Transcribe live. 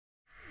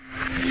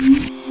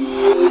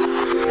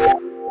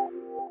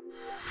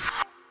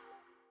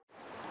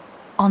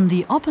On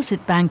the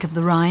opposite bank of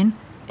the Rhine,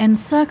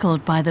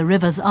 encircled by the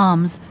river's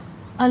arms,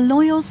 a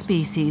loyal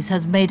species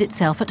has made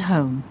itself at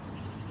home: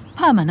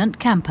 permanent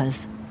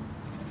campers.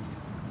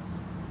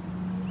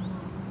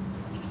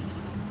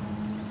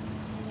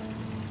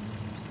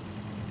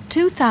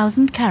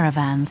 "2,000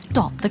 caravans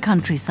dot the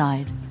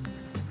countryside.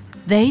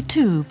 They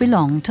too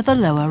belong to the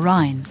Lower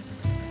Rhine.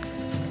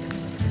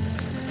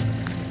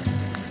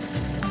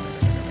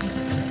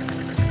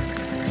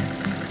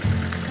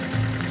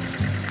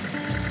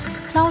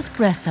 Klaus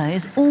Bresser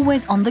is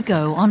always on the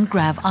go on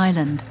Grav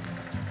Island.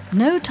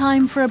 No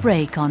time for a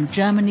break on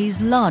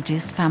Germany's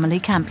largest family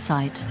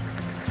campsite.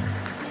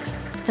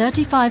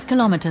 35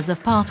 kilometres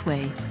of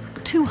pathway,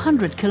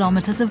 200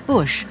 kilometres of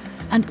bush,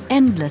 and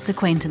endless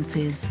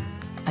acquaintances.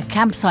 A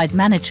campsite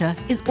manager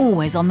is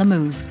always on the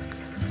move.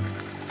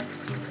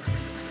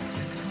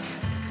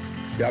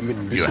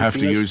 You have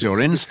to use your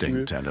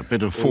instinct and a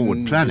bit of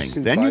forward planning.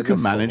 Then you can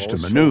manage to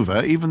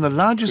maneuver even the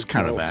largest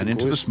caravan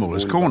into the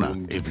smallest corner,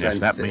 even if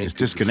that means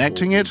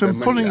disconnecting it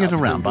and pulling it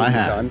around by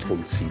hand.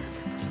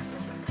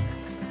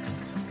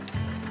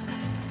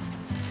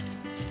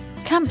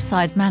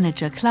 Campsite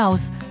manager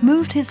Klaus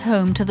moved his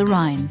home to the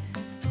Rhine.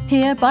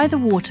 Here, by the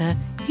water,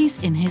 he's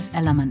in his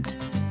element.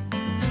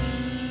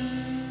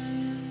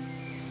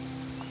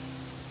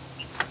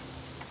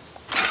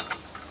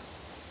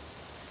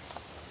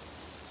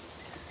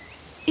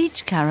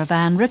 Each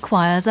caravan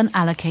requires an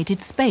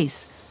allocated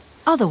space,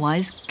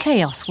 otherwise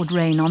chaos would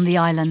reign on the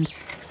island.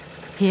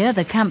 Here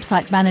the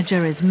campsite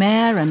manager is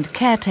mayor and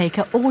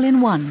caretaker all in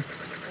one,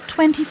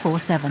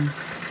 24/7.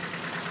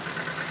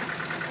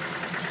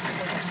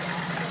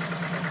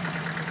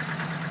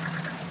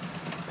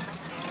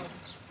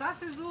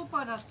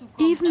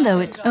 Even though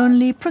it's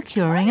only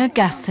procuring a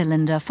gas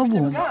cylinder for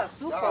warmth.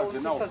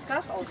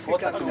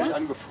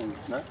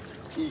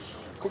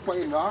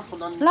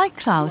 Like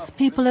Klaus,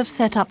 people have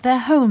set up their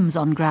homes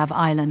on Grav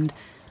Island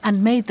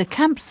and made the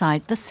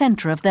campsite the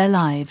centre of their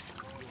lives.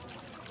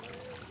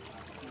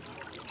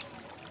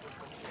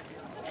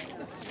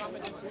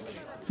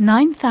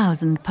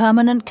 "9,000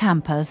 permanent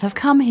campers have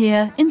come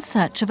here in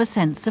search of a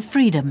sense of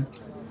freedom.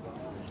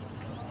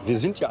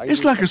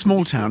 It's like a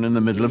small town in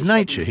the middle of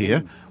nature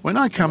here. When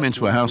I come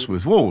into a house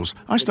with walls,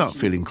 I start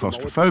feeling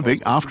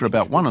claustrophobic after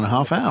about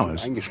 1.5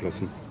 hours.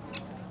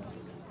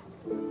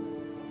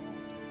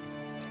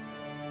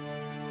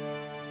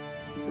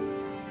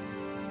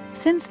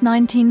 Since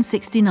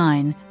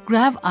 1969,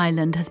 Grav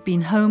Island has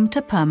been home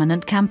to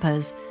permanent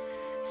campers.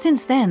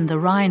 Since then, the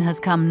Rhine has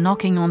come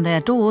knocking on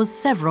their doors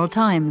several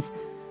times.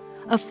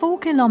 A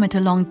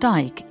 4-kilometre-long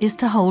dike is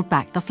to hold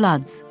back the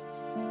floods.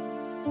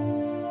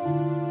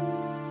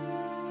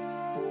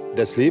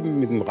 Living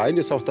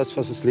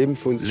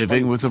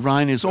with the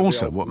Rhine is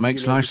also what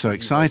makes life so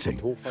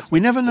exciting. We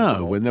never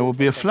know when there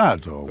will be a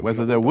flood or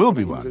whether there will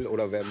be one.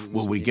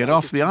 Will we get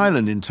off the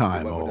island in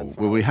time, or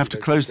will we have to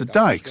close the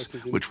dikes,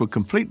 which will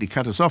completely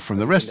cut us off from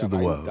the rest of the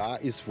world?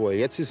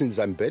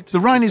 The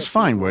Rhine is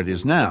fine where it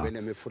is now,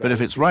 but if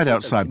it's right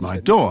outside my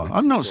door,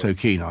 I'm not so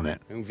keen on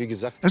it.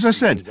 As I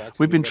said,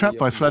 we've been trapped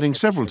by flooding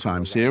several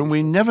times here, and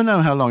we never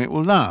know how long it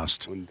will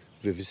last.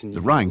 The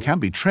Rhine can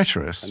be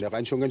treacherous.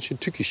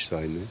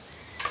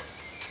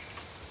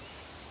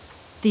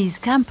 These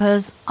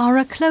campers are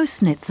a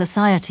close-knit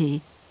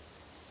society,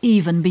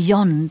 even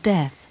beyond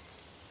death.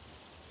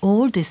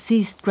 All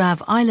deceased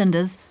Grav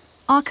Islanders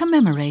are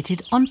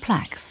commemorated on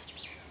plaques.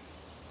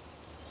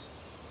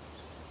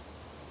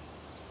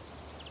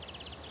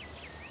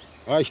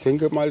 I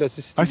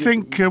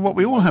think what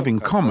we all have in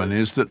common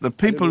is that the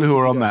people who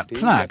are on that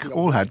plaque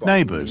all had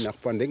neighbours.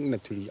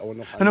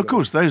 And of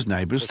course those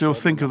neighbours still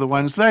think of the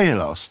ones they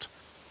lost.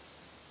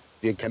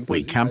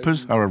 We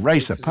campers are a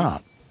race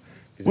apart.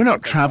 We're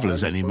not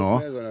travellers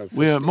anymore.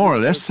 We're more or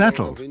less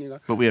settled,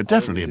 but we are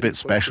definitely a bit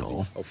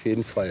special.